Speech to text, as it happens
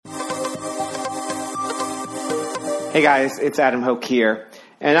Hey guys, it's Adam Hoke here,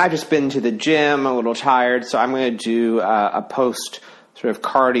 and I've just been to the gym, a little tired, so I'm going to do a post sort of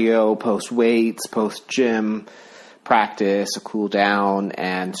cardio, post weights, post gym practice, a cool down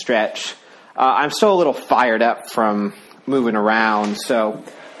and stretch. I'm still a little fired up from moving around, so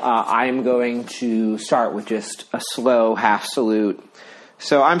I'm going to start with just a slow half salute.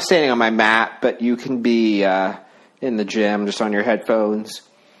 So I'm standing on my mat, but you can be in the gym, just on your headphones,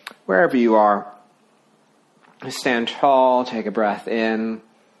 wherever you are. Stand tall, take a breath in,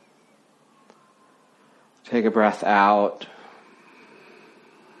 take a breath out.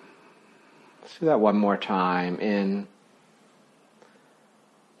 Let's do that one more time, in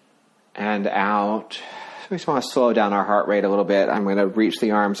and out. So we just want to slow down our heart rate a little bit. I'm going to reach the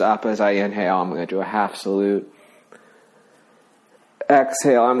arms up as I inhale. I'm going to do a half salute.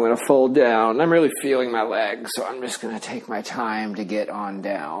 Exhale, I'm going to fold down. I'm really feeling my legs, so I'm just going to take my time to get on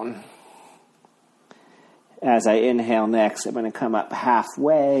down. As I inhale next, I'm going to come up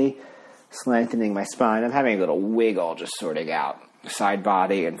halfway, lengthening my spine. I'm having a little wiggle, just sorting out side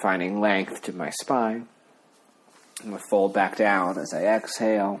body and finding length to my spine. I'm going to fold back down as I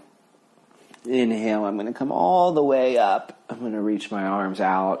exhale. Inhale, I'm going to come all the way up. I'm going to reach my arms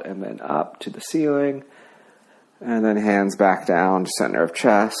out and then up to the ceiling. And then hands back down, center of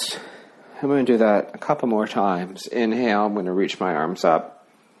chest. I'm going to do that a couple more times. Inhale, I'm going to reach my arms up.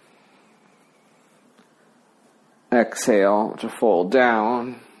 Exhale to fold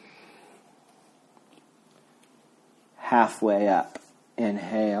down. Halfway up.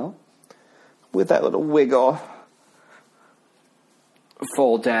 Inhale. With that little wiggle.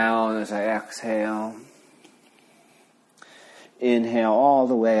 Fold down as I exhale. Inhale all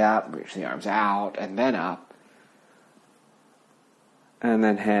the way up. Reach the arms out and then up. And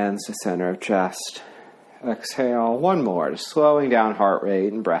then hands to center of chest. Exhale. One more. Just slowing down heart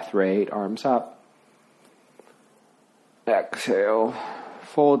rate and breath rate. Arms up. Exhale,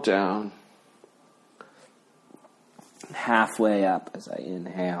 fold down, halfway up as I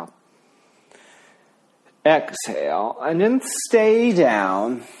inhale. Exhale, and then stay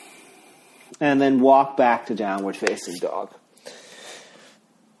down, and then walk back to downward facing dog.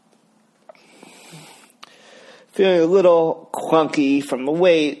 Feeling a little clunky from the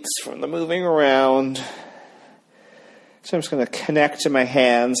weights, from the moving around. So I'm just going to connect to my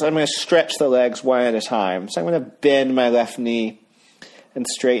hands. I'm going to stretch the legs one at a time. So I'm going to bend my left knee and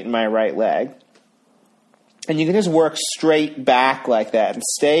straighten my right leg. And you can just work straight back like that and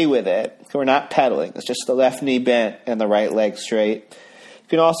stay with it. We're not pedaling. It's just the left knee bent and the right leg straight. You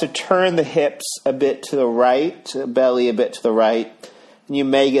can also turn the hips a bit to the right, belly a bit to the right. And you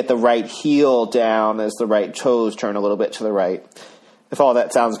may get the right heel down as the right toes turn a little bit to the right. If all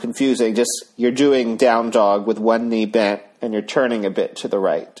that sounds confusing, just you're doing down dog with one knee bent and you're turning a bit to the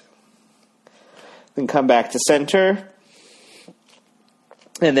right. Then come back to center.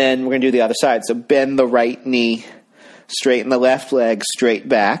 And then we're going to do the other side. So bend the right knee, straighten the left leg straight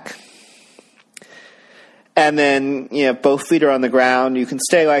back. And then, both feet are on the ground. You can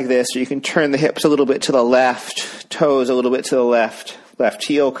stay like this, or you can turn the hips a little bit to the left, toes a little bit to the left. Left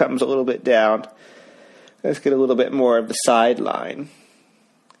heel comes a little bit down. Let's get a little bit more of the sideline.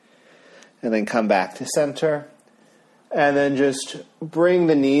 And then come back to center. And then just bring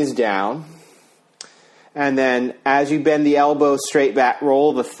the knees down. And then as you bend the elbows straight back,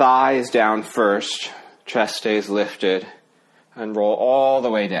 roll the thighs down first. Chest stays lifted. And roll all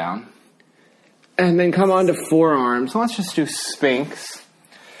the way down. And then come on to forearms. Let's just do Sphinx.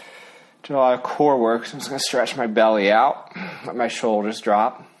 Do a lot of core work. So I'm just going to stretch my belly out. Let my shoulders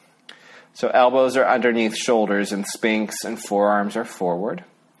drop. So elbows are underneath shoulders in Sphinx and forearms are forward.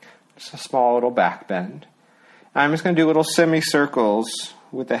 Just a small little back bend. I'm just going to do little semicircles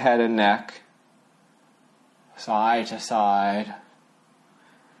with the head and neck. Side to side.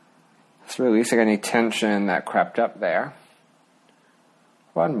 Just releasing any tension that crept up there.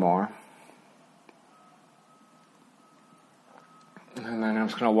 One more. And then I'm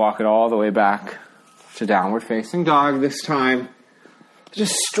just going to walk it all the way back to downward facing dog this time.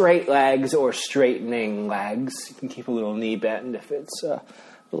 Just straight legs or straightening legs. You can keep a little knee bend if it's a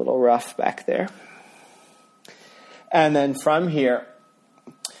little rough back there. And then from here,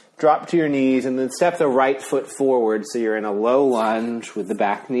 drop to your knees and then step the right foot forward so you're in a low lunge with the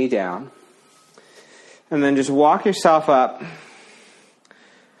back knee down. And then just walk yourself up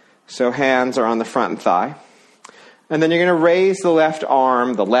so hands are on the front thigh. And then you're going to raise the left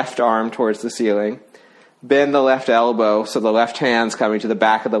arm towards the ceiling. Bend the left elbow so the left hand's coming to the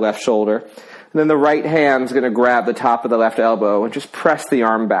back of the left shoulder. And then the right hand's going to grab the top of the left elbow and just press the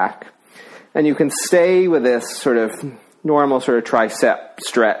arm back. And you can stay with this sort of normal sort of tricep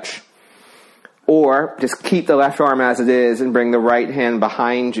stretch Or just keep the left arm as it is and bring the right hand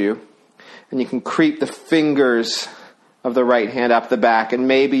behind you. And you can creep the fingers of the right hand up the back. And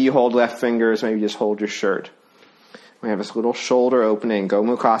maybe you hold left fingers, maybe just hold your shirt. We have this little shoulder opening,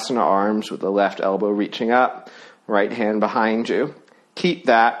 Gomukhasana arms with the left elbow reaching up, right hand behind you. Keep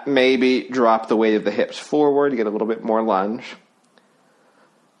that. Maybe drop the weight of the hips forward, get a little bit more lunge.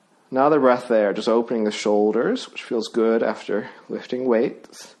 Another breath there, just opening the shoulders, which feels good after lifting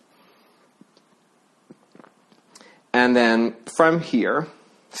weights. And then from here,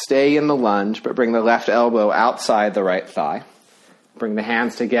 stay in the lunge, but bring the left elbow outside the right thigh. Bring the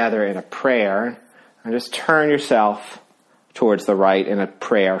hands together in a prayer. And just turn yourself towards the right in a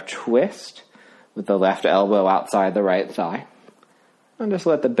prayer twist with the left elbow outside the right thigh. And just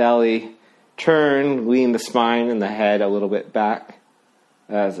let the belly turn, lean the spine and the head a little bit back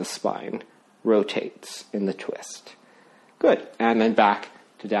as the spine rotates in the twist. Good. And then back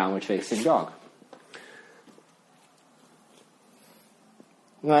to downward facing dog.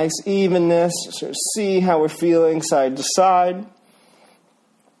 Nice evenness. Sort of see how we're feeling side to side.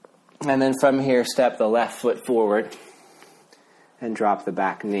 And then from here, step the left foot forward and drop the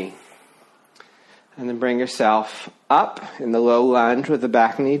back knee. And then bring yourself up in the low lunge with the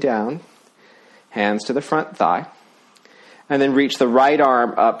back knee down, hands to the front thigh. And then reach the right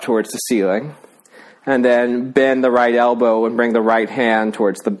arm up towards the ceiling. And then bend the right elbow and bring the right hand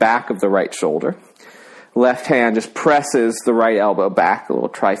towards the back of the right shoulder. Left hand just presses the right elbow back, a little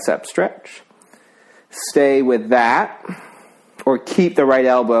tricep stretch. Stay with that. Or keep the right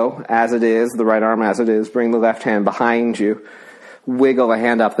elbow as it is, the right arm as it is. Bring the left hand behind you. Wiggle the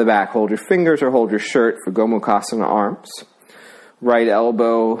hand up the back. Hold your fingers or hold your shirt for Gomukhasana arms. Right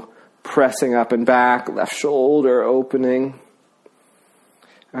elbow pressing up and back. Left shoulder opening.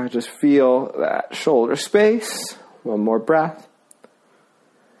 Just feel that shoulder space. One more breath.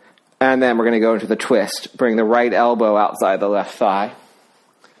 And then we're going to go into the twist. Bring the right elbow outside the left thigh.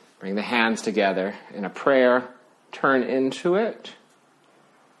 Bring the hands together in a prayer. Turn into it.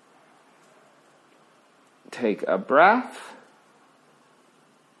 Take a breath.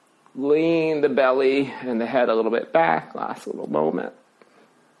 Lean the belly and the head a little bit back. Last little moment.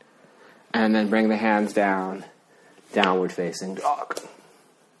 And then bring the hands down. Downward facing dog.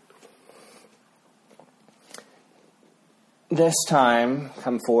 This time,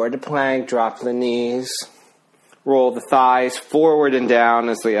 come forward to plank. Drop the knees. Roll the thighs forward and down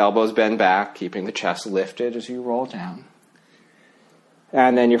as the elbows bend back, keeping the chest lifted as you roll down.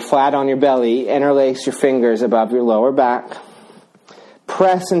 And then you're flat on your belly. Interlace your fingers above your lower back.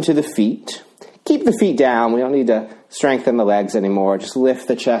 Press into the feet. Keep the feet down. We don't need to strengthen the legs anymore. Just lift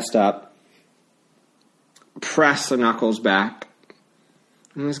the chest up. Press the knuckles back.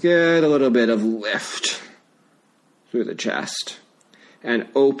 And let's get a little bit of lift through the chest. And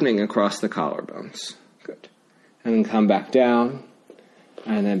opening across the collarbones. Good. And then come back down,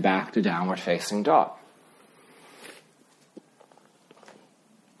 and then back to downward facing dog.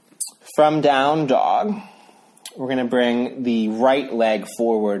 From down dog, we're going to bring the right leg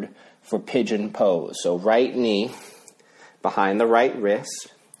forward for pigeon pose. So right knee behind the right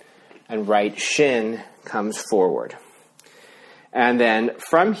wrist, and right shin comes forward. And then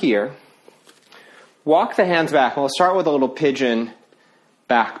from here, walk the hands back. We'll start with a little pigeon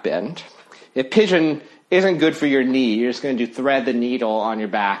back bend. If pigeon isn't good for your knee, you're just going to thread the needle on your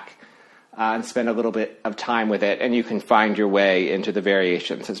back and spend a little bit of time with it, and you can find your way into the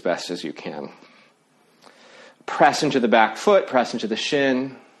variations as best as you can. Press into the back foot, press into the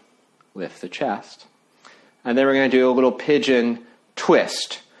shin, lift the chest. And then we're going to do a little pigeon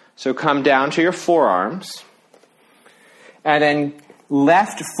twist. So come down to your forearms, and then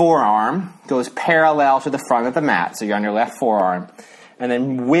left forearm goes parallel to the front of the mat. So you're on your left forearm. And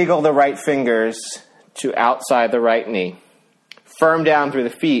then wiggle the right fingers to outside the right knee. Firm down through the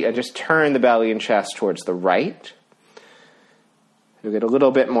feet and just turn the belly and chest towards the right. You'll get a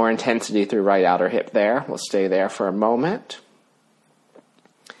little bit more intensity through right outer hip there. We'll stay there for a moment.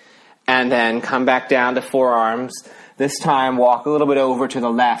 And then come back down to forearms. This time walk a little bit over to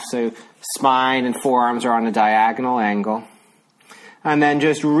the left. So spine and forearms are on a diagonal angle. And then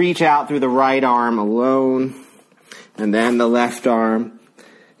just reach out through the right arm alone. And then the left arm.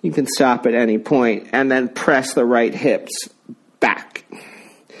 You can stop at any point. And then press the right hips back.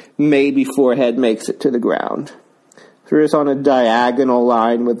 Maybe forehead makes it to the ground. So it's on a diagonal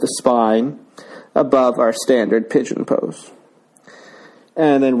line with the spine above our standard pigeon pose.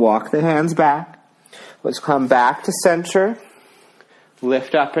 And then walk the hands back. Let's come back to center.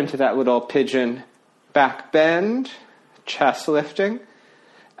 Lift up into that little pigeon back bend. Chest lifting.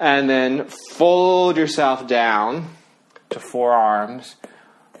 And then fold yourself down to forearms.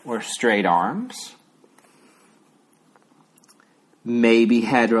 or straight arms. Maybe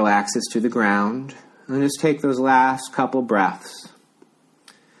head relaxes to the ground. And just take those last couple breaths.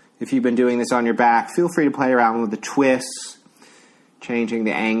 If you've been doing this on your back, feel free to play around with the twists, changing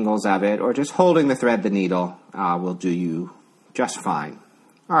the angles of it, or just holding the thread, the needle will do you just fine.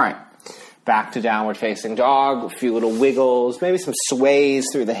 All right, back to downward facing dog, a few little wiggles, maybe some sways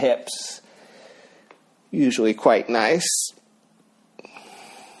through the hips. Usually quite nice.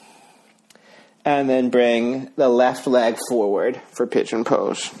 And then bring the left leg forward for pigeon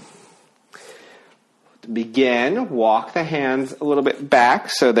pose. To begin, walk the hands a little bit back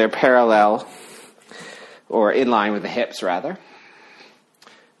so they're parallel, or in line with the hips rather.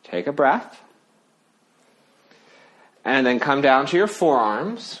 Take a breath. And then come down to your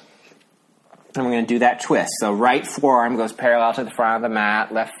forearms. And we're going to do that twist. So right forearm goes parallel to the front of the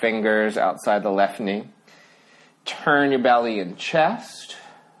mat, left fingers outside the left knee. Turn your belly and chest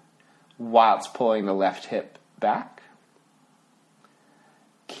whilst pulling the left hip back.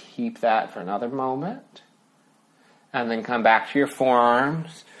 Keep that for another moment. And then come back to your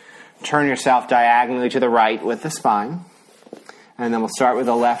forearms. Turn yourself diagonally to the right with the spine. And then we'll start with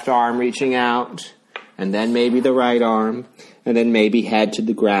the left arm reaching out, and then maybe the right arm, and then maybe head to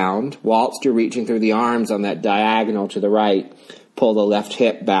the ground. Whilst you're reaching through the arms on that diagonal to the right, pull the left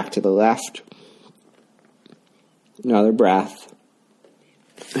hip back to the left. Another breath.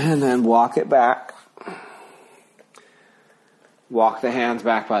 And then walk it back. Walk the hands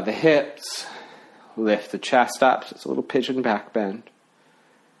back by the hips. Lift the chest up, so it's a little pigeon back bend.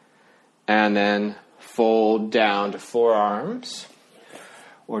 And then fold down to forearms,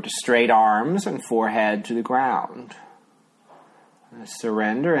 or to straight arms and forehead to the ground.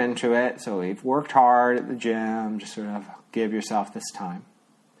 Surrender into it. So you've worked hard at the gym. Just sort of give yourself this time.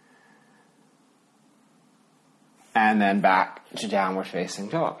 And then back to downward facing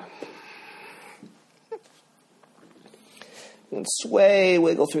dog. And sway,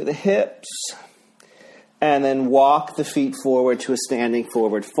 wiggle through the hips. And then walk the feet forward to a standing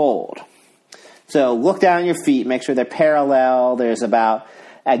forward fold. So look down at your feet. Make sure they're parallel. There's about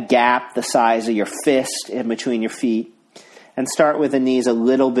a gap the size of your fist in between your feet. And start with the knees a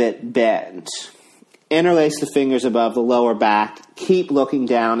little bit bent. Interlace the fingers above the lower back. Keep looking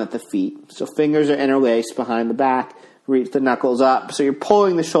down at the feet. So fingers are interlaced behind the back. Reach the knuckles up. So you're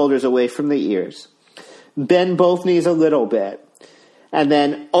pulling the shoulders away from the ears. Bend both knees a little bit. And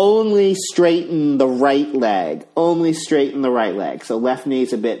then only straighten the right leg. Only straighten the right leg. So left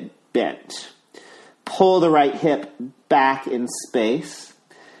knee's a bit bent. Pull the right hip back in space.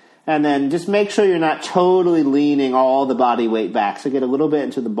 And then just make sure you're not totally leaning all the body weight back. So get a little bit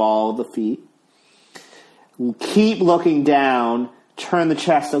into the ball of the feet. Keep looking down. Turn the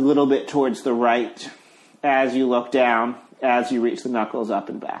chest a little bit towards the right as you look down, as you reach the knuckles up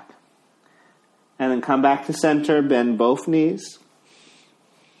and back. And then come back to center. Bend both knees.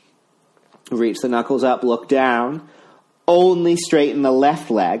 Reach the knuckles up. Look down. Only straighten the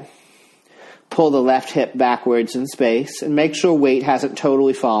left leg. Pull the left hip backwards in space, and make sure weight hasn't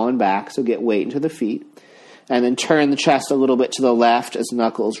totally fallen back, so get weight into the feet. And then turn the chest a little bit to the left as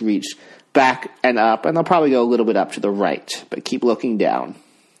knuckles reach back and up, and they'll probably go a little bit up to the right, but keep looking down.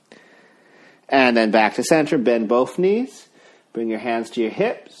 And then back to center, bend both knees, bring your hands to your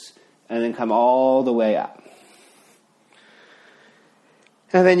hips, and then come all the way up.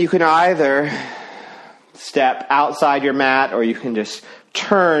 And then you can either step outside your mat, or you can just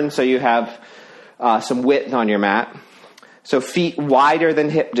turn so you have some width on your mat. So feet wider than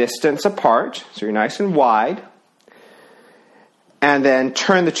hip distance apart. So you're nice and wide. And then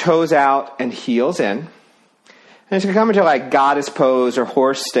turn the toes out and heels in. And it's going to come into like goddess pose or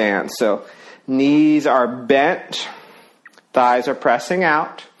horse stance. So knees are bent. Thighs are pressing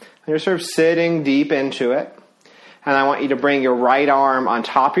out. And you're sort of sitting deep into it. And I want you to bring your right arm on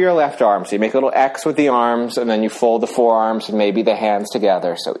top of your left arm. So you make a little X with the arms, and then you fold the forearms and maybe the hands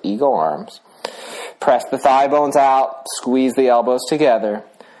together. So eagle arms. Press the thigh bones out. Squeeze the elbows together.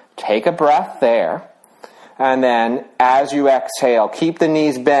 Take a breath there. And then as you exhale, keep the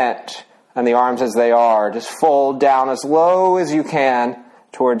knees bent and the arms as they are. Just fold down as low as you can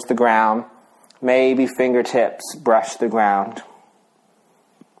towards the ground. Maybe fingertips brush the ground.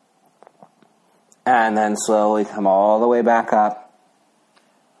 And then slowly come all the way back up.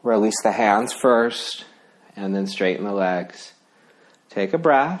 Release the hands first, and then straighten the legs. Take a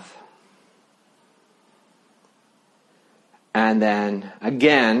breath. And then,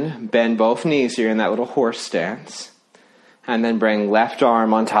 again, bend both knees here in that little horse stance. And then bring left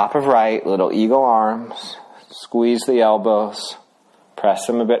arm on top of right, little eagle arms. Squeeze the elbows. Press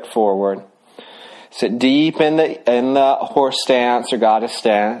them a bit forward. Sit deep in the horse stance or goddess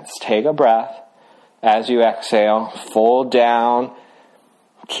stance. Take a breath. As you exhale, fold down.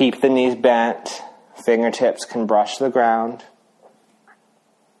 Keep the knees bent. Fingertips can brush the ground.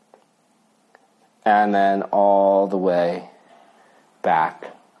 And then all the way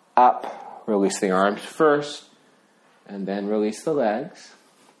back up. Release the arms first. And then release the legs.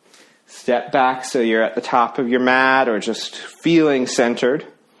 Step back so you're at the top of your mat or just feeling centered.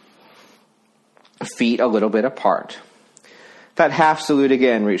 Feet a little bit apart. That half salute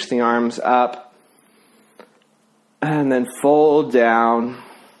again. Reach the arms up. And then fold down.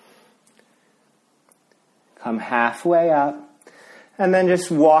 Come halfway up. And then just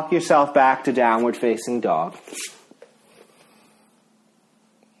walk yourself back to downward facing dog.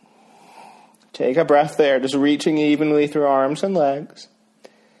 Take a breath there, just reaching evenly through arms and legs.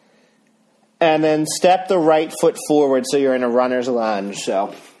 And then step the right foot forward so you're in a runner's lunge.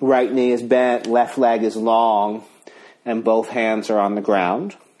 So right knee is bent, left leg is long, and both hands are on the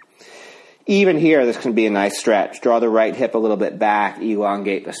ground. Even here, this can be a nice stretch. Draw the right hip a little bit back,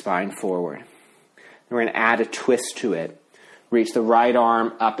 elongate the spine forward. And we're going to add a twist to it. Reach the right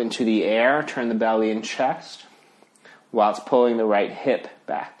arm up into the air, turn the belly and chest, whilst pulling the right hip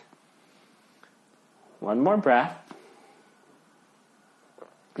back. One more breath.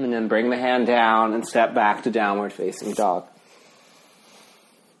 And then bring the hand down and step back to downward facing dog.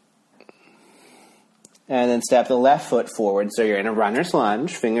 And then step the left foot forward so you're in a runner's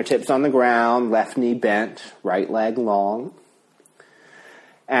lunge. Fingertips on the ground, left knee bent, right leg long.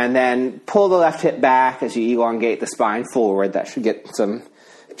 And then pull the left hip back as you elongate the spine forward. That should get some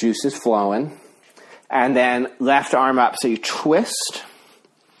juices flowing. And then left arm up so you twist.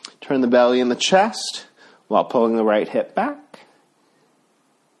 Turn the belly and the chest while pulling the right hip back.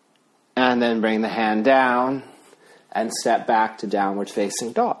 And then bring the hand down and step back to downward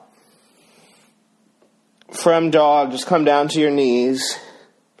facing dog. From dog, just come down to your knees,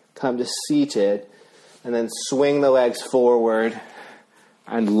 come to seated, and then swing the legs forward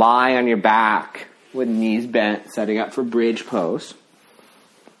and lie on your back with knees bent, setting up for bridge pose.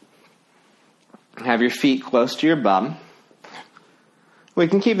 Have your feet close to your bum. We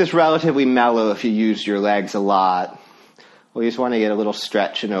can keep this relatively mellow if you use your legs a lot. We just want to get a little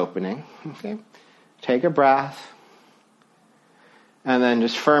stretch and opening. Okay. Take a breath. And then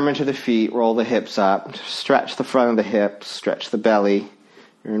just firm into the feet, roll the hips up, stretch the front of the hips, stretch the belly.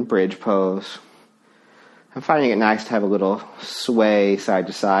 You're in bridge pose. I'm finding it nice to have a little sway side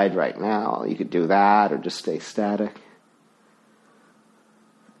to side right now. You could do that or just stay static.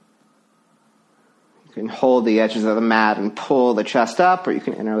 You can hold the edges of the mat and pull the chest up, or you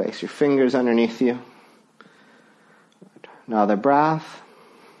can interlace your fingers underneath you. Another breath.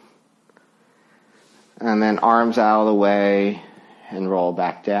 And then arms out of the way and roll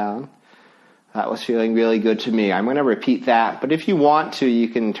back down. That was feeling really good to me. I'm going to repeat that, but if you want to, you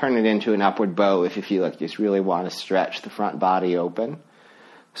can turn it into an upward bow if you feel like you just really want to stretch the front body open.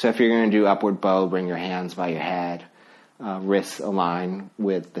 So if you're going to do upward bow, bring your hands by your head, wrists align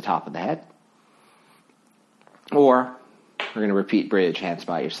with the top of the head. Or we're going to repeat bridge, hands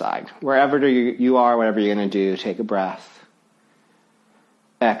by your side. Wherever you are, whatever you're going to do, take a breath.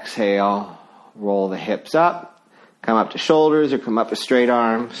 Exhale, roll the hips up, come up to shoulders or come up to straight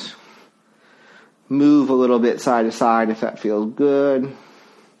arms. Move a little bit side to side if that feels good.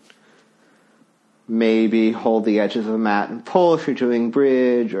 Maybe hold the edges of the mat and pull if you're doing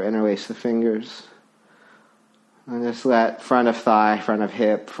bridge or interlace the fingers. And just let front of thigh, front of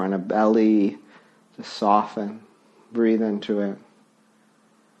hip, front of belly just soften. Breathe into it.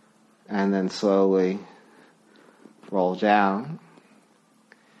 And then slowly roll down.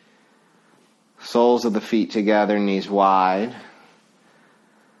 Soles of the feet together, knees wide.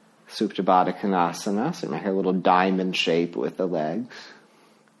 Supta Baddha Konasana, so make a little diamond shape with the legs.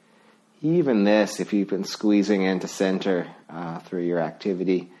 Even this, if you've been squeezing into center through your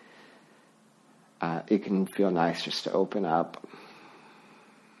activity, it can feel nice just to open up.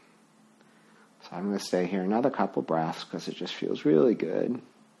 So I'm going to stay here another couple breaths because it just feels really good.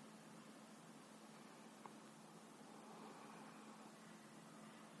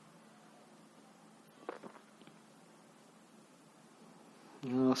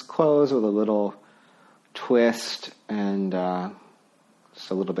 Let's close with a little twist and just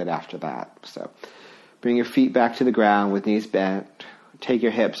a little bit after that. So bring your feet back to the ground with knees bent. Take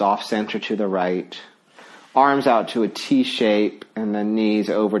your hips off center to the right. Arms out to a T shape and then knees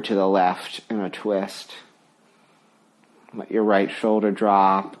over to the left in a twist. Let your right shoulder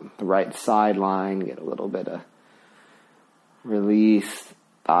drop, the right sideline, get a little bit of release,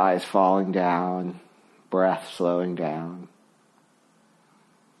 thighs falling down, breath slowing down.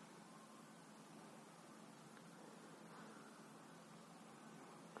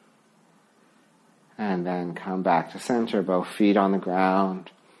 And then come back to center, both feet on the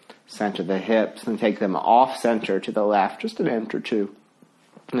ground. Center the hips, and take them off center to the left, just an inch or two.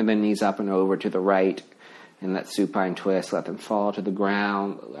 And then knees up and over to the right. In that supine twist, let them fall to the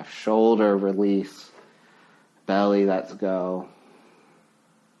ground. Left shoulder, release. Belly, let's go.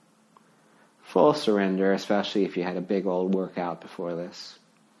 Full surrender, especially if you had a big old workout before this.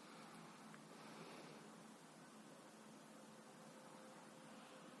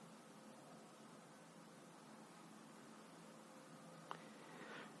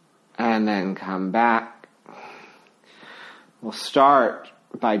 And then come back. We'll start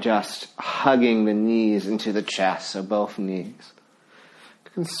by just hugging the knees into the chest, so both knees.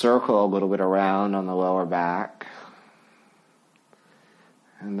 You can circle a little bit around on the lower back.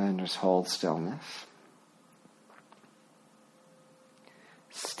 And then just hold stillness.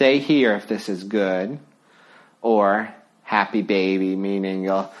 Stay here if this is good. Or happy baby, meaning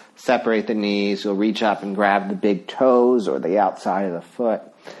you'll separate the knees, you'll reach up and grab the big toes or the outside of the foot.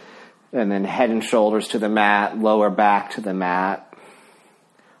 And then head and shoulders to the mat, lower back to the mat.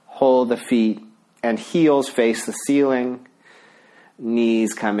 Hold the feet and heels face the ceiling.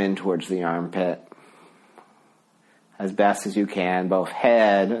 Knees come in towards the armpit. As best as you can, both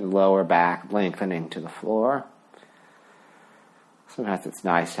head and lower back lengthening to the floor. Sometimes it's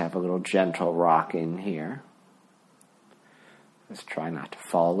nice to have a little gentle rocking here. Just try not to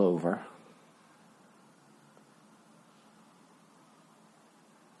fall over.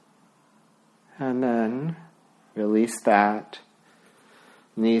 And then release that.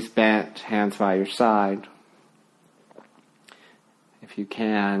 Knees bent, hands by your side. If you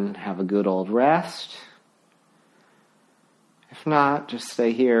can, have a good old rest. If not, just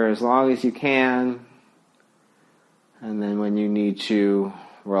stay here as long as you can. And then when you need to,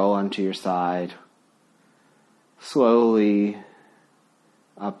 roll onto your side. Slowly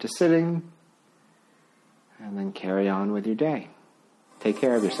up to sitting. And then carry on with your day. Take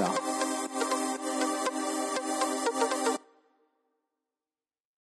care of yourself.